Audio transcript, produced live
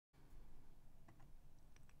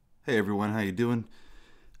Hey everyone, how you doing?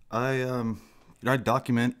 I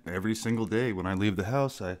document every single day when I leave the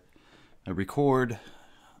house. I record,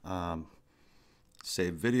 um,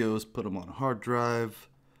 save videos, put them on a hard drive.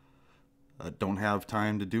 I don't have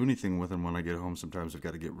time to do anything with them when I get home. Sometimes I've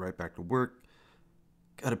got to get right back to work.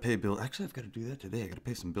 Got to pay bills. Actually, I've got to do that today. I got to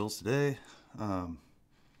pay some bills today. Um,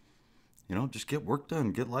 just get work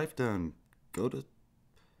done, get life done. Go to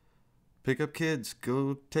pick up kids,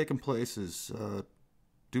 go take them places,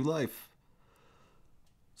 do life.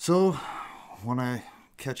 So when I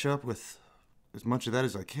catch up with as much of that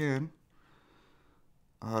as I can,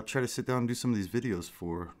 I'll try to sit down and do some of these videos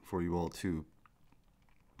for you all to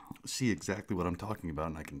see exactly what I'm talking about,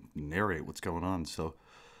 and I can narrate what's going on. So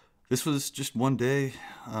this was just one day.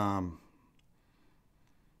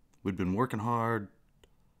 We'd been working hard.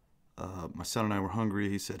 My son and I were hungry.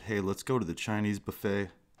 He said, "Hey, let's go to the Chinese buffet."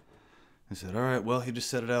 I said, "All right." Well, he just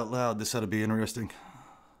said it out loud. This ought to be interesting.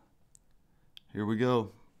 Here we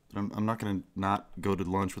go. I'm not going to not go to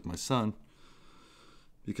lunch with my son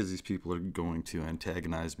because these people are going to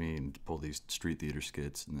antagonize me and pull these street theater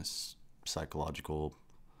skits and this psychological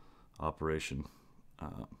operation.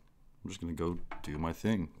 I'm just going to go do my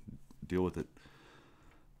thing, deal with it.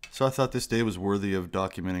 So I thought this day was worthy of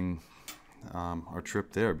documenting our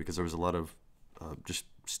trip there because there was a lot of just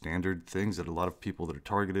standard things that a lot of people that are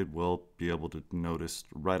targeted will be able to notice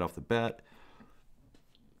right off the bat.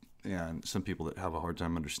 And some people that have a hard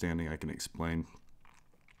time understanding, I can explain.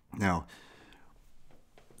 Now,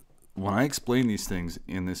 when I explain these things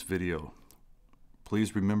in this video,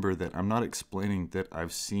 please remember that I'm not explaining that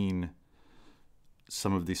I've seen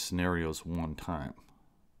some of these scenarios one time.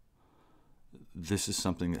 This is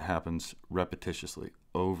something that happens repetitiously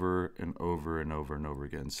over and over and over and over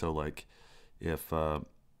again. So like if now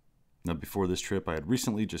before this trip, I had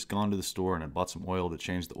recently just gone to the store and I bought some oil to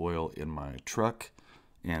change the oil in my truck.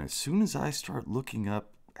 And as soon as I start looking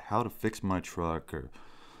up how to fix my truck or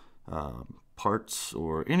parts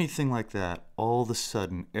or anything like that, all of a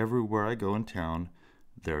sudden, everywhere I go in town,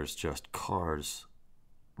 there's just cars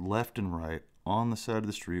left and right on the side of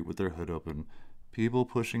the street with their hood open, people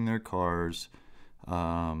pushing their cars,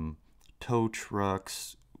 tow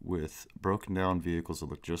trucks with broken down vehicles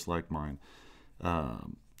that look just like mine,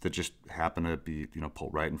 that just happen to be,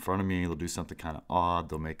 pulled right in front of me. They'll do something kind of odd.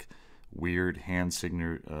 They'll make weird hand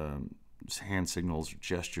signals or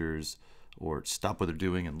gestures, or stop what they're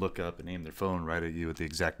doing and look up and aim their phone right at you at the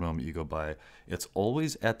exact moment you go by. It's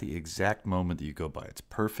always at the exact moment that you go by. It's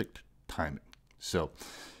perfect timing. So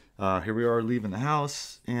here we are leaving the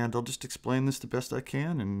house, and I'll just explain this the best I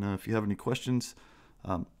can. And if you have any questions,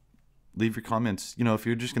 leave your comments. If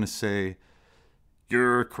you're just going to say,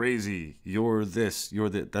 "You're crazy, you're this, you're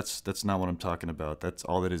that," that's not what I'm talking about. That's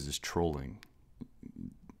all that is trolling.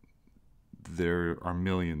 There are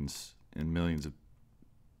millions and millions of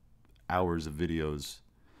hours of videos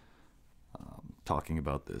talking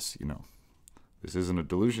about this. This isn't a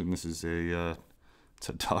delusion. This is it's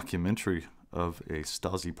a documentary of a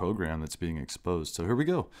Stasi program that's being exposed. So here we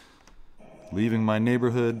go. Leaving my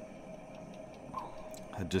neighborhood.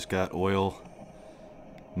 I just got oil.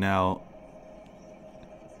 Now,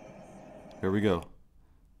 here we go.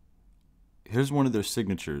 Here's one of their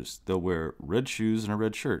signatures. They'll wear red shoes and a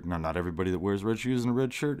red shirt. Now, not everybody that wears red shoes and a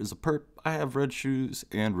red shirt is a perp. I have red shoes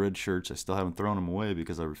and red shirts. I still haven't thrown them away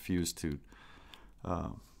because I refuse to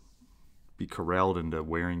be corralled into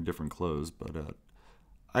wearing different clothes. But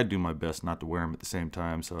I do my best not to wear them at the same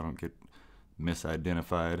time so I don't get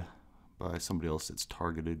misidentified by somebody else that's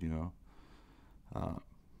targeted,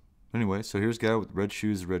 Anyway, so here's a guy with red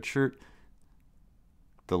shoes, red shirt.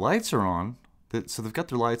 The lights are on. So they've got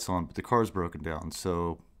their lights on, but the car's broken down.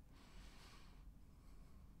 So,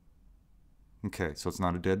 okay, so it's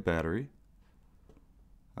not a dead battery.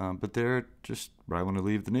 But they're just, right when I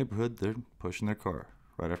leave the neighborhood, they're pushing their car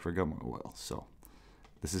right after I got my oil. So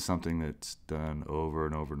this is something that's done over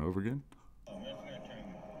and over and over again.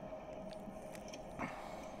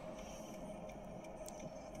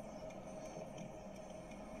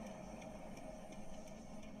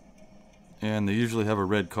 And they usually have a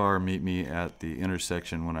red car meet me at the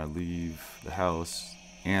intersection when I leave the house,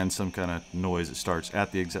 and some kind of noise that starts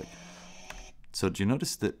at the exact. So do you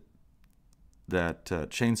notice that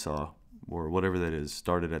chainsaw or whatever that is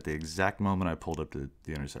started at the exact moment I pulled up to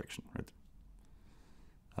the intersection? Right.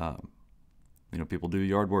 People do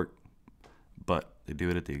yard work, but they do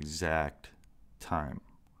it at the exact time.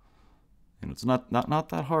 It's not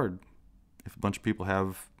that hard. If a bunch of people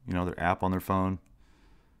have their app on their phone.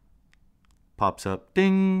 Pops up,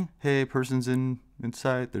 ding, hey, person's in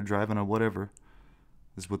sight, they're driving a whatever.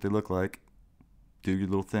 This is what they look like. do your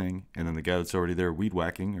little thing, and then the guy that's already there weed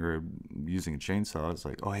whacking or using a chainsaw is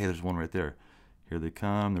like, oh, hey, there's one right there. Here they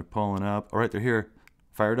come. They're pulling up. All right, they're here.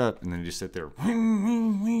 Fire it up. And then you just sit there.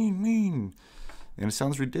 And it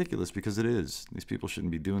sounds ridiculous because it is. These people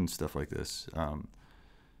shouldn't be doing stuff like this.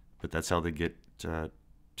 But that's how they get to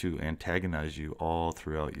antagonize you all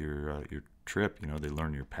throughout your trip. You know, they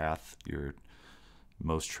learn your path, your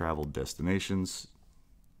most traveled destinations,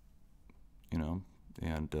 you know,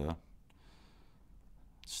 and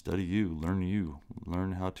study you,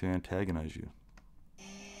 learn how to antagonize you.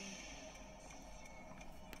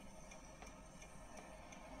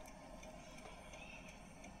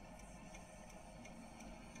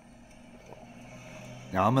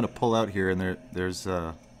 Now I'm going to pull out here, and there's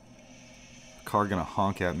a car going to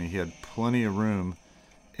honk at me. He had plenty of room,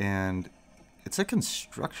 and it's a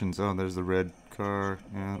construction zone. There's the red car,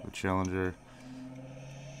 yeah, the Challenger.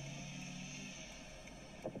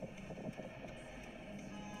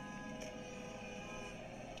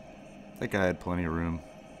 That guy had plenty of room.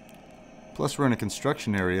 Plus, we're in a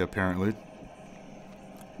construction area, apparently.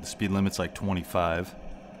 The speed limit's like 25.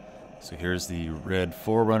 So here's the red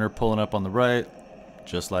 4Runner pulling up on the right,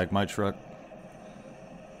 just like my truck.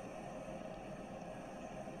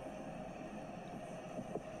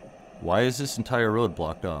 Why is this entire road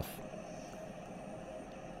blocked off?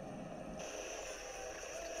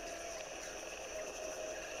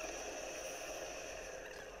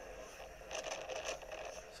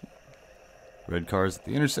 Red cars at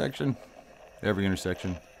the intersection. Every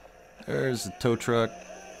intersection. There's a tow truck.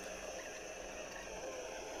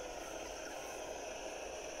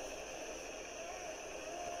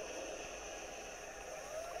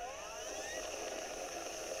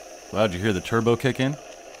 Wow, did you hear the turbo kick in?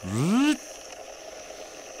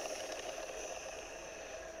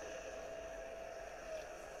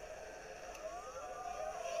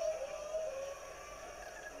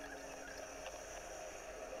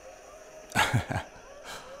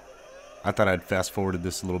 I thought I'd fast forwarded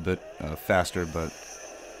this a little bit faster, but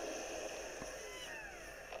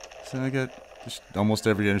so I got just almost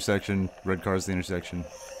every intersection. Red car's the intersection.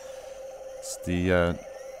 It's the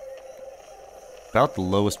about the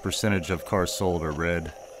lowest percentage of cars sold are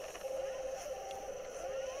red.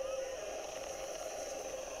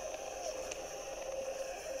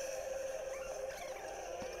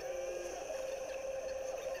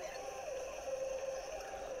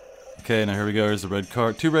 Okay, now here we go. Here's the red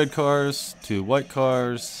car. 2 red cars, 2 white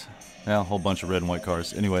cars. Now a whole bunch of red and white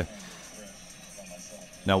cars. Anyway,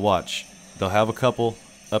 now watch. They'll have a couple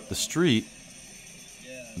up the street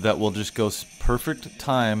that will just go perfect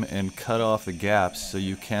time and cut off the gaps so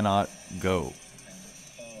you cannot go.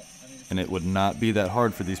 And it would not be that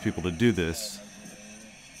hard for these people to do this.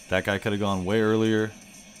 That guy could have gone way earlier.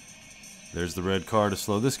 There's the red car to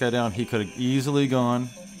slow this guy down. He could have easily gone.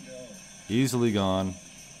 Easily gone.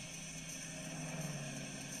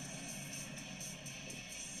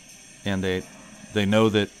 And they know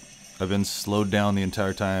that I've been slowed down the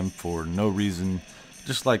entire time for no reason.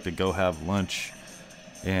 Just like to go have lunch.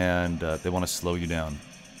 And they want to slow you down.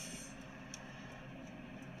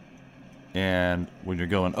 And when you're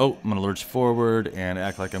going, oh, I'm going to lurch forward and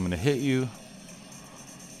act like I'm going to hit you.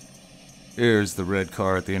 Here's the red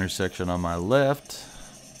car at the intersection on my left.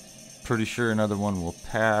 Pretty sure another one will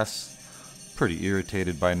pass. Pretty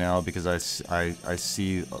irritated by now because I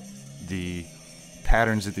see the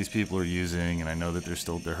patterns that these people are using, and I know that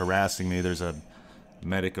they're harassing me. There's a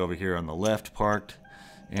medic over here on the left parked.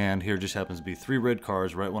 And here just happens to be 3 red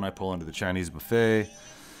cars right when I pull into the Chinese buffet.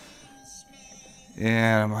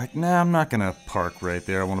 And I'm like, nah, I'm not going to park right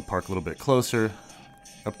there. I want to park a little bit closer,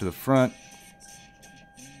 up to the front.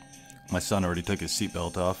 My son already took his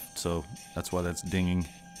seatbelt off, so that's why that's dinging.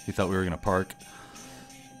 He thought we were going to park.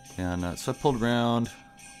 And so I pulled around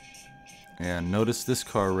and noticed this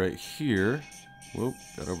car right here. Whoa,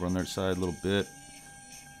 got over on their side a little bit.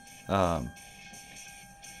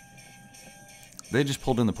 They just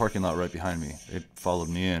pulled in the parking lot right behind me. They followed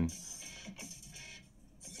me in.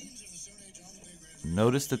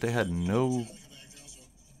 Noticed that they had no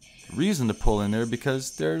reason to pull in there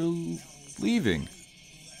because they're leaving.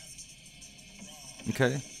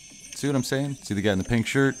 Okay? See what I'm saying? See the guy in the pink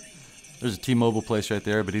shirt? There's a T-Mobile place right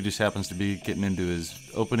there, but he just happens to be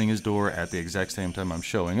opening his door at the exact same time I'm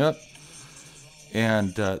showing up.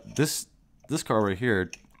 And this car right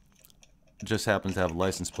here just happens to have a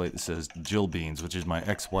license plate that says Jill Beans, which is my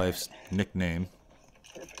ex-wife's nickname.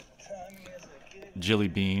 Jilly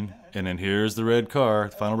Bean. And then here's the red car,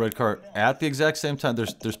 the final red car. At the exact same time,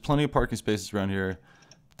 there's plenty of parking spaces around here.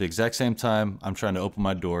 At the exact same time, I'm trying to open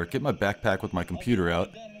my door, get my backpack with my computer out.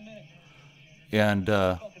 And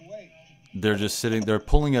they're just sitting, they're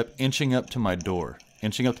pulling up, inching up to my door.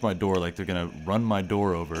 Inching up to my door like they're going to run my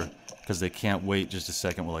door over because they can't wait just a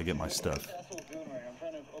second while I get my stuff. I'm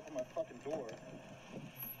trying to open my fucking door.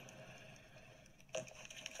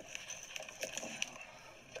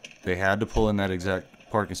 They had to pull in that exact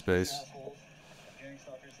parking space.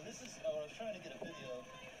 So this is, I was trying to get a video.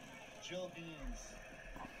 Jill Beans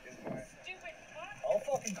is my... I'll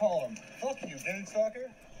fucking call him. Fuck you, gang stalker.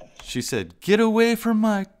 She said, "Get away from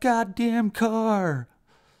my goddamn car."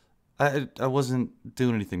 I wasn't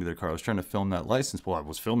doing anything to their car. I was trying to film that license plate. Well, I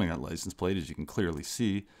was filming that license plate, as you can clearly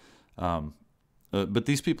see. But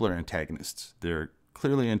these people are antagonists. They're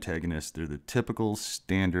clearly antagonists. They're the typical,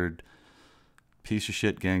 standard piece of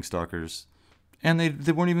shit gang stalkers. And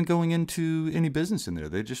they weren't even going into any business in there.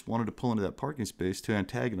 They just wanted to pull into that parking space to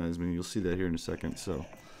antagonize me. You'll see that here in a second. So,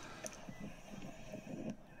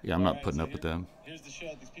 yeah, I'm not putting up with them. Here's the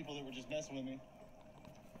shit. These people that were just messing with me,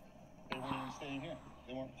 they weren't even staying here.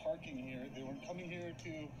 They weren't parking here. They weren't coming here to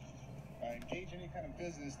engage any kind of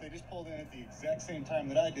business. They just pulled in at the exact same time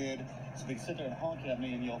that I did, so they sit there and honk at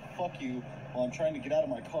me and yell "fuck you" while I'm trying to get out of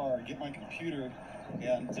my car, get my computer,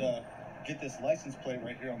 and get this license plate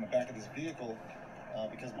right here on the back of this vehicle,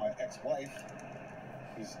 because my ex-wife,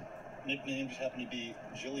 whose nickname just happened to be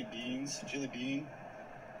Jilly Bean, she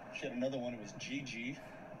had another one. It was Gigi.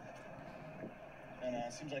 And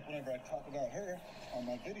it seems like whenever I talk about her on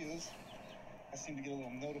my videos, I seem to get a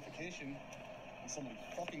little notification of somebody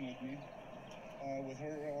fucking with me, with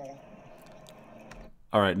her.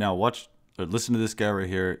 All right, now watch or listen to this guy right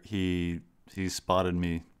here. He spotted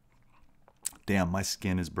me. Damn, my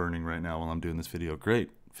skin is burning right now while I'm doing this video.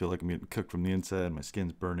 Great. I feel like I'm getting cooked from the inside. My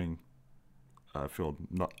skin's burning. I feel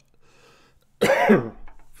not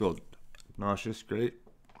feel nauseous. Great.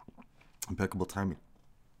 Impeccable timing.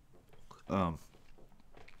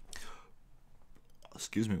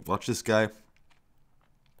 Excuse me. Watch this guy.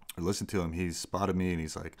 Or listen to him. He's spotted me and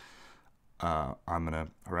he's like, I'm gonna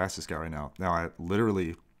harass this guy right now. Now, I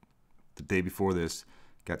literally the day before this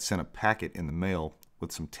got sent a packet in the mail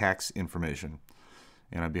with some tax information,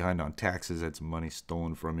 and I'm behind on taxes. I had some money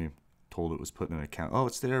stolen from me. Told it was put in an account. Oh,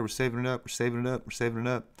 it's there. We're saving it up. We're saving it up. We're saving it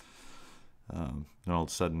up. And all of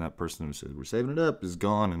a sudden, that person who said we're saving it up is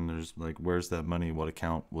gone, and there's like, where's that money? What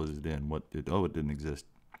account was it in? What did? Oh, it didn't exist.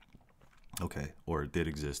 Okay, or it did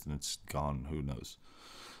exist and it's gone. Who knows?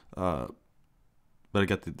 But I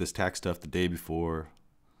got this tax stuff the day before,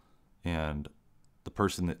 and the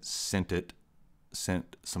person that sent it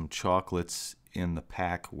sent some chocolates in the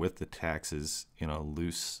pack with the taxes in a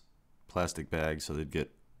loose plastic bag, so they'd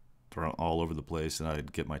get thrown all over the place, and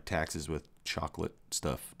I'd get my taxes with chocolate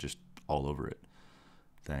stuff just all over it.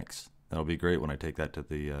 Thanks. That'll be great when I take that to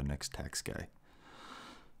the next tax guy.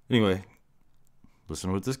 Anyway, listen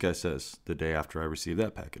to what this guy says the day after I received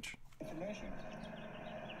that package. Information.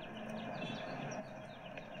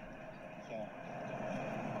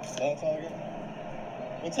 So that's all I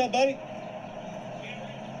got. What's up, buddy?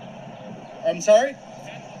 I'm sorry?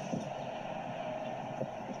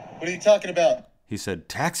 What are you talking about? He said,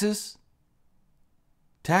 taxes?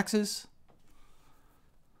 Taxes?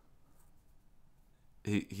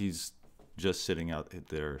 He's just sitting out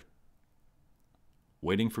there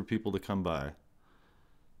waiting for people to come by.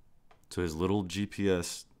 So his little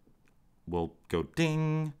GPS will go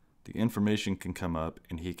ding. The information can come up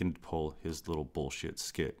and he can pull his little bullshit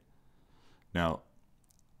skit. Now,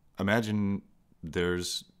 imagine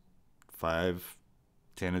there's 5,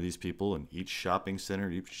 10 of these people in each shopping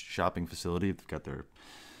center, each shopping facility. They've got their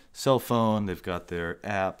cell phone, they've got their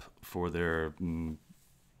app for their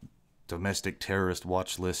domestic terrorist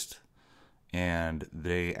watch list, and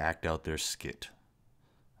they act out their skit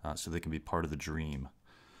so they can be part of the dream.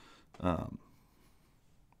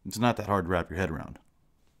 It's not that hard to wrap your head around.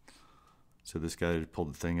 So this guy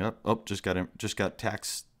pulled the thing up. Oh, just got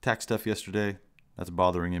tax stuff yesterday. That's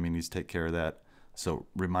bothering him. He needs to take care of that. So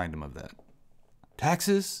remind him of that.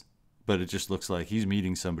 Taxes? But it just looks like he's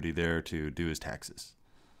meeting somebody there to do his taxes.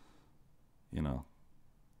 You know.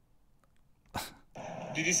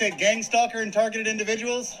 Did you say gang stalker and targeted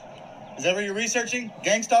individuals? Is that what you're researching?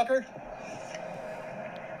 Gang stalker?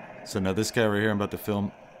 So now this guy right here I'm about to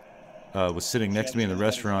film was sitting next to me in the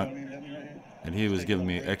restaurant, and he was giving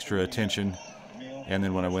me extra attention. And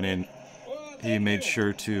then when I went in, he made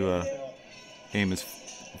sure to aim his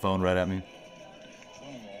phone right at me.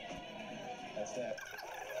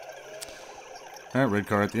 All right, red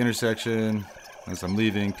car at the intersection. As I'm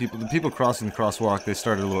leaving, the people crossing the crosswalk, they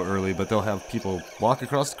started a little early, but they'll have people walk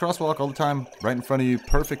across the crosswalk all the time, right in front of you,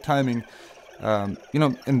 perfect timing. And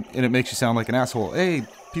it makes you sound like an asshole. Hey,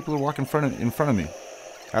 people are walking in front of me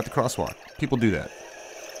at the crosswalk. People do that.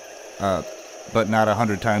 but not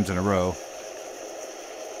 100 times in a row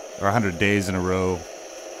or 100 days in a row,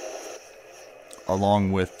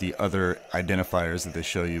 along with the other identifiers that they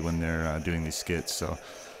show you when they're doing these skits. So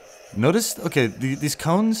notice, okay, these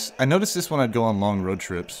cones, I noticed this when I'd go on long road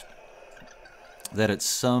trips, that at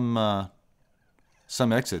some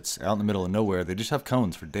exits out in the middle of nowhere, they just have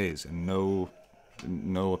cones for days and no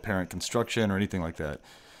apparent construction or anything like that.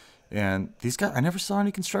 And these guys, I never saw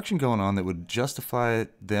any construction going on that would justify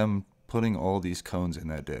them putting all these cones in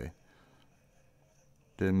that day.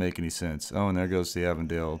 Didn't make any sense. Oh, and there goes the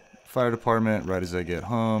Avondale Fire Department right as I get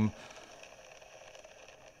home.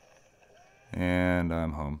 And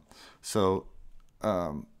I'm home. So,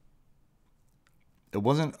 it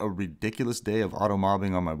wasn't a ridiculous day of auto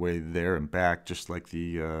mobbing on my way there and back, just like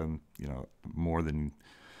the, more than,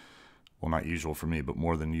 well, not usual for me, but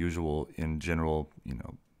more than usual in general,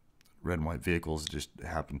 red and white vehicles just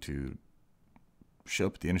happen to show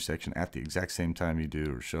up at the intersection at the exact same time you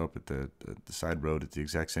do, or show up at the side road at the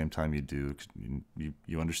exact same time you do.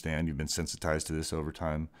 You understand, you've been sensitized to this over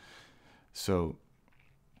time. So,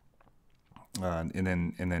 and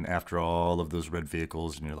then after all of those red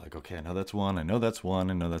vehicles, and you're like, okay, I know that's one, I know that's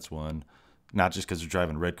one. Not just because they're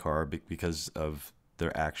driving a red car, but because of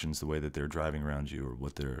their actions, the way that they're driving around you, or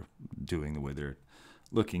what they're doing, the way they're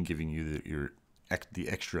looking, giving you the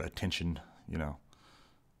extra attention,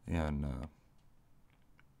 and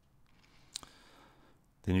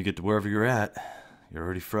then you get to wherever you're at, you're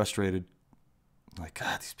already frustrated, like,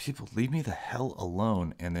 God, these people, leave me the hell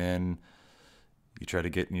alone. And then you try to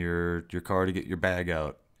get in your car to get your bag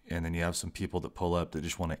out, and then you have some people that pull up that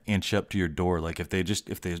just want to inch up to your door. Like if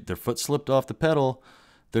their foot slipped off the pedal,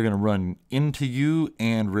 they're going to run into you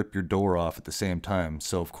and rip your door off at the same time.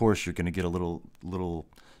 So of course you're going to get a little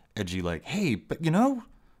edgy, like, hey, but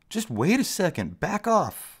just wait a second, back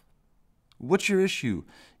off. What's your issue?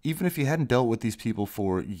 Even if you hadn't dealt with these people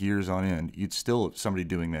for years on end, you'd still, somebody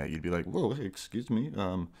doing that, you'd be like, whoa, hey, excuse me,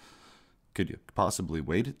 could you possibly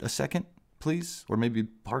wait a second, please? Or maybe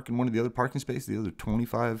park in one of the other parking spaces, the other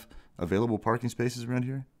 25 available parking spaces around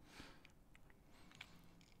here.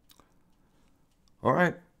 All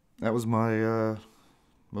right, that was my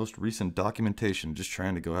most recent documentation, just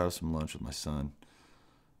trying to go have some lunch with my son.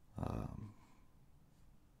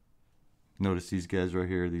 Notice these guys right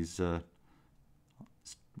here, these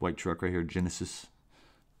white truck right here, Genesis,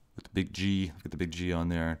 with the big G. Look at the big G on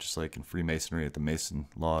there, just like in Freemasonry at the Mason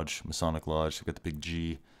Lodge, Masonic Lodge. They've got the big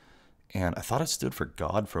G. And I thought it stood for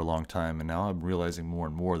God for a long time, and now I'm realizing more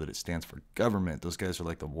and more that it stands for government. Those guys are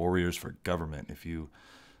like the warriors for government. If you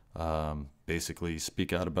basically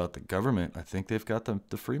speak out about the government, I think they've got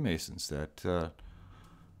the Freemasons that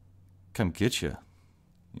come get you.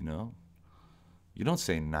 You don't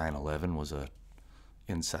say 9/11 was a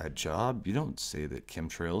inside job. You don't say that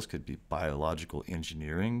chemtrails could be biological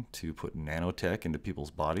engineering to put nanotech into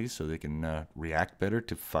people's bodies so they can react better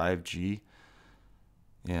to 5G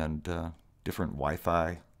and different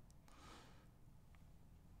Wi-Fi.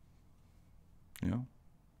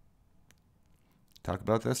 Talk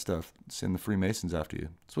about that stuff. Send the Freemasons after you.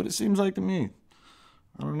 That's what it seems like to me.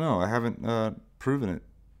 I don't know. I haven't proven it.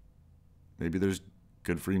 Maybe there's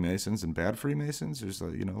good Freemasons and bad Freemasons. There's,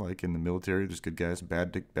 like in the military, there's good guys and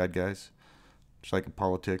bad guys. Just like in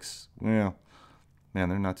politics. Well, man,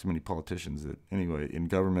 there are not too many politicians that, anyway, in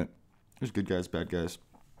government, there's good guys, bad guys,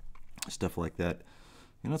 stuff like that.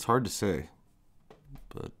 It's hard to say,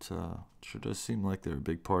 but it sure does seem like they're a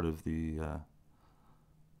big part of the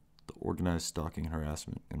organized stalking and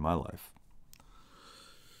harassment in my life.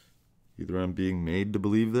 Either I'm being made to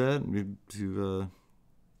believe that,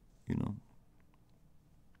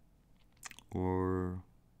 or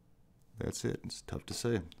that's it. It's tough to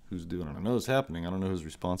say who's doing it. I know it's happening. I don't know who's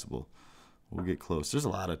responsible. We'll get close. There's a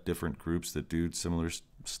lot of different groups that do similar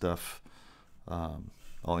stuff.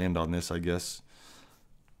 I'll end on this, I guess.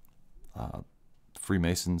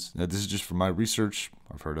 Freemasons. Now, this is just from my research.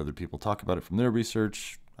 I've heard other people talk about it from their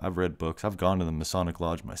research. I've read books. I've gone to the Masonic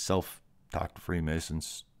Lodge myself, talked to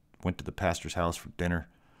Freemasons, went to the pastor's house for dinner.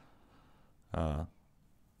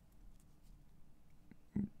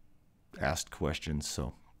 Asked questions,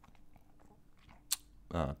 so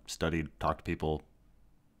studied, talked to people,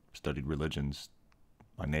 studied religions.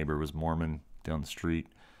 My neighbor was Mormon down the street,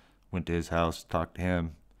 went to his house, talked to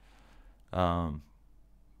him about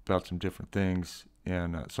some different things,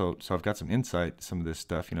 and so I've got some insight to some of this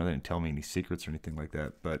stuff. They didn't tell me any secrets or anything like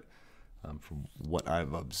that, but from what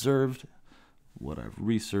I've observed, what I've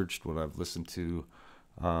researched, what I've listened to,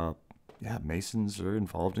 Masons are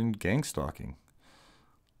involved in gang stalking.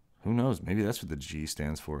 Who knows? Maybe that's what the G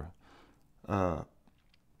stands for.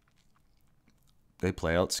 they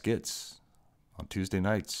play out skits on Tuesday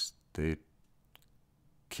nights. They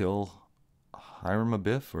kill Hiram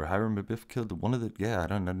Abiff, or Hiram Abiff killed one of the,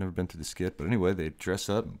 I've never been to the skit, but anyway, they dress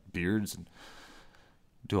up in beards and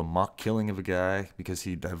do a mock killing of a guy because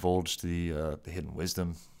he divulged the hidden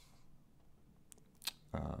wisdom.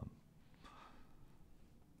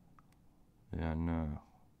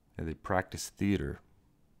 They practice theater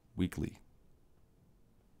weekly.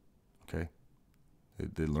 Okay,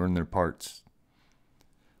 they learn their parts.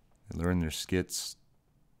 They learn their skits.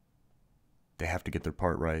 They have to get their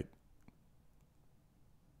part right.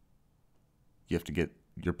 You have to get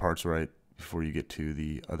your parts right before you get to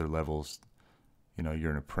the other levels. You know,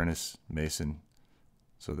 you're an apprentice mason,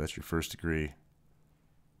 so that's your first degree.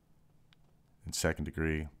 And second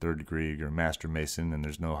degree, third degree, you're a master mason, and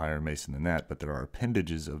there's no higher mason than that, but there are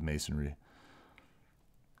appendages of masonry,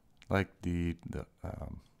 like the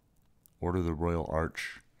Order of the Royal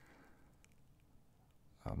Arch,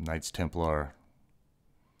 Knights Templar,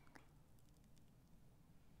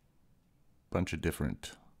 bunch of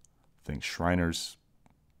different things. Shriners.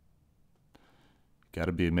 Got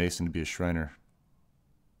to be a mason to be a Shriner.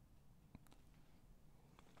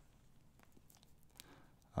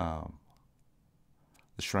 The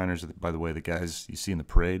Shriners are, by the way, the guys you see in the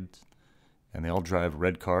parade, and they all drive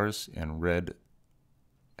red cars and red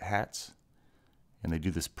hats, and they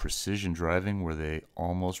do this precision driving where they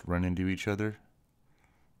almost run into each other.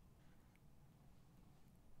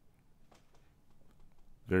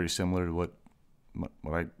 Very similar to what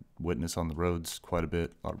I witness on the roads quite a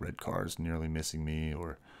bit. A lot of red cars nearly missing me,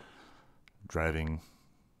 or driving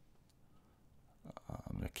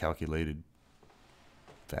in a calculated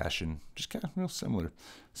fashion, just kind of real similar.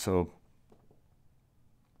 So,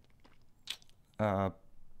 I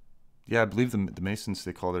believe the Masons,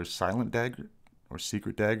 they call theirs silent dagger or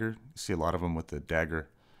secret dagger. You see a lot of them with the dagger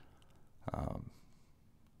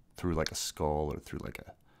through like a skull, or through like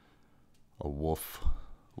a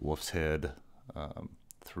wolf's head,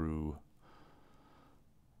 through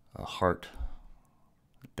a heart.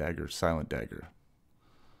 Dagger, silent dagger,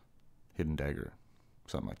 hidden dagger,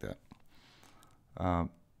 something like that.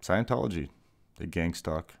 Scientology, they gang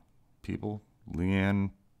stalk people. Leah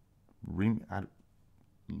Remini?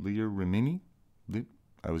 I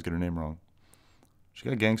always get her name wrong. She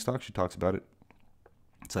got gang stalk. She talks about it.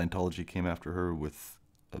 Scientology came after her with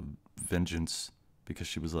a vengeance because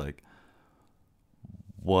she was like,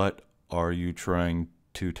 "What are you trying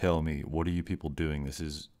to tell me? What are you people doing?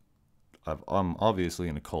 I'm obviously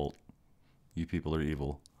in a cult. You people are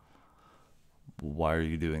evil. Why are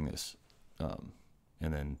you doing this?"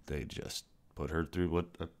 And then they just put her through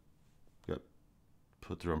what got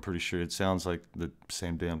put through. I'm pretty sure it sounds like the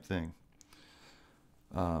same damn thing.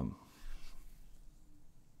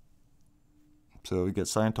 So we get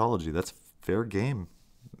Scientology. That's fair game.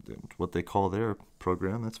 What they call their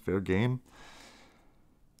program. That's fair game.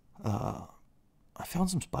 I found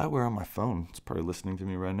some spyware on my phone. It's probably listening to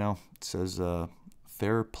me right now. It says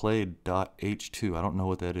fairplayed.h2. I don't know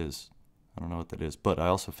what that is. But I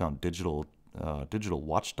also found digital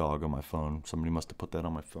watchdog on my phone. Somebody must have put that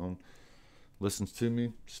on my phone. Listens to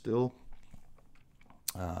me still.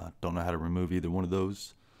 Don't know how to remove either one of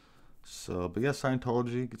those. So, but yeah,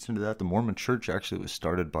 Scientology gets into that. The Mormon Church actually was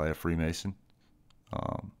started by a Freemason.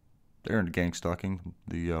 They're into gang stalking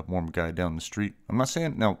the Mormon guy down the street. I'm not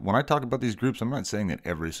saying, now, when I talk about these groups, I'm not saying that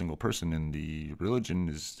every single person in the religion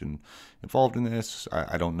is involved in this.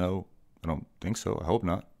 I don't know. I don't think so. I hope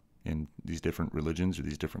not. In these different religions or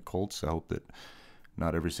these different cults, I hope that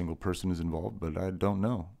not every single person is involved, but I don't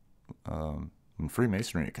know. In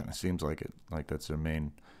Freemasonry, it kind of seems like that's their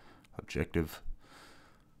main objective.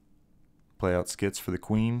 Play out skits for the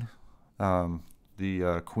Queen.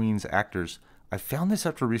 The Queen's actors. I found this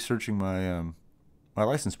after researching my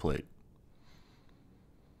license plate.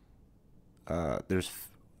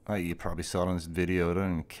 You probably saw it on this video. I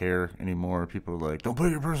don't even care anymore. People are like, "Don't put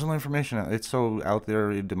your personal information out." It's so out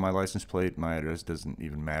there. My license plate, my address doesn't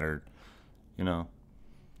even matter. You know,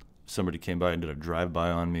 somebody came by and did a drive-by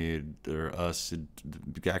on me, or us,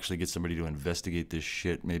 actually get somebody to investigate this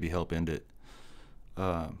shit, maybe help end it.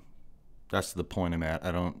 That's the point I'm at.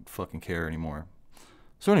 I don't fucking care anymore.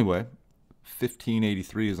 So anyway,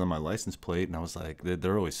 1583 is on my license plate, and I was like,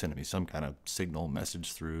 they're always sending me some kind of signal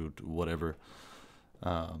message through whatever.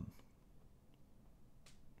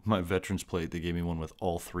 My veterans plate, they gave me one with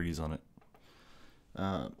all threes on it.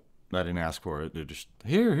 I didn't ask for it. They're just,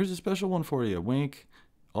 here's a special one for you. Wink.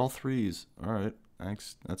 All threes. All right.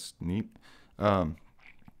 Thanks. That's neat. So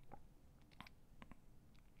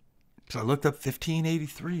I looked up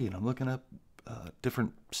 1583, and I'm looking up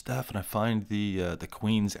different stuff, and I find the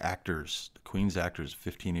Queen's Actors. The Queen's Actors,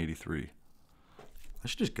 1583. I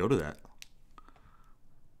should just go to that.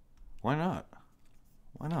 Why not?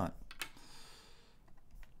 Why not?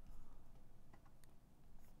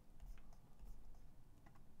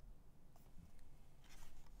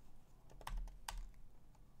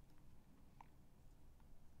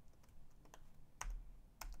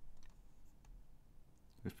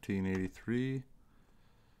 $15.83.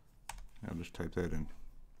 I'll just type that in.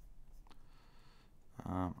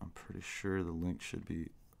 I'm pretty sure the link should be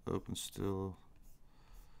open still.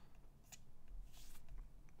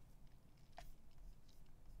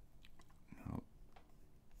 No.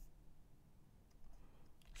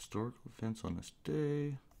 Historical events on this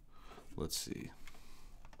day. Let's see.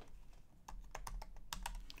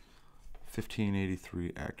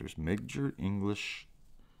 1583 actors. Major English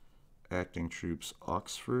acting troops,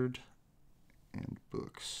 Oxford, and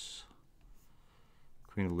books.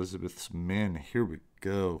 Queen Elizabeth's Men. Here we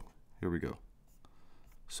go. Here we go.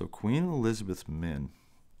 So Queen Elizabeth's Men.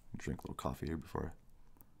 Drink a little coffee here before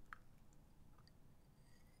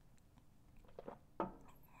I...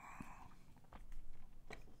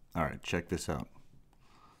 All right, check this out.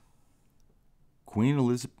 Queen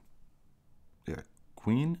Elizabeth's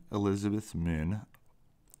Men.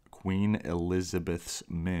 Queen Elizabeth's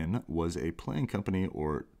Men was a playing company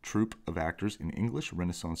or troupe of actors in English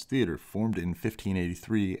Renaissance theater formed in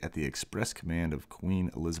 1583 at the express command of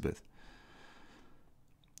Queen Elizabeth.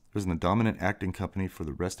 It was the dominant acting company for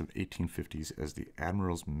the rest of 1850s as the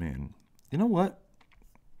Admiral's Men. You know what?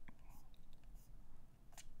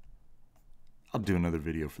 I'll do another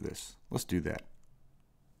video for this. Let's do that.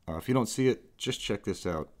 If you don't see it, just check this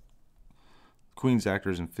out. Queen's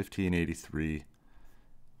Actors in 1583.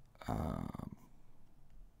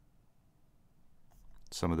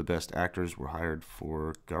 Some of the best actors were hired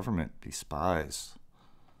for government, be spies.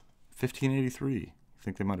 1583. You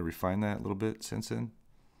think they might have refined that a little bit since then?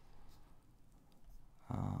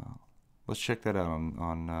 Let's check that out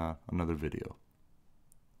on another video.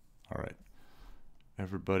 All right.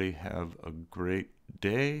 Everybody have a great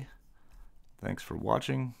day. Thanks for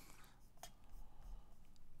watching.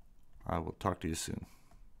 I will talk to you soon.